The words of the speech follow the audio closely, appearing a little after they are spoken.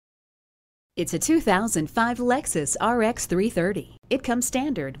It's a 2005 Lexus RX 330. It comes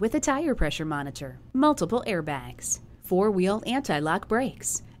standard with a tire pressure monitor, multiple airbags, four-wheel anti-lock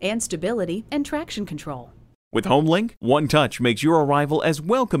brakes, and stability and traction control. With HomeLink, one touch makes your arrival as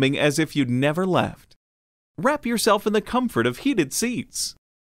welcoming as if you'd never left. Wrap yourself in the comfort of heated seats.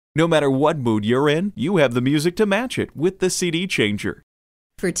 No matter what mood you're in, you have the music to match it with the CD changer.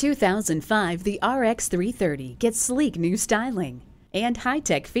 For 2005, the RX 330 gets sleek new styling and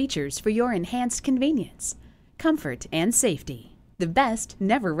high-tech features for your enhanced convenience, comfort, and safety. The best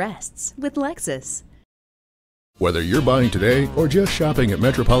never rests with Lexus. Whether you're buying today or just shopping at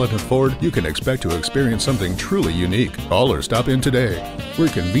Metropolitan Ford, you can expect to experience something truly unique. Call or stop in today. We're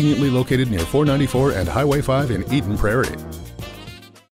conveniently located near 494 and Highway 5 in Eden Prairie.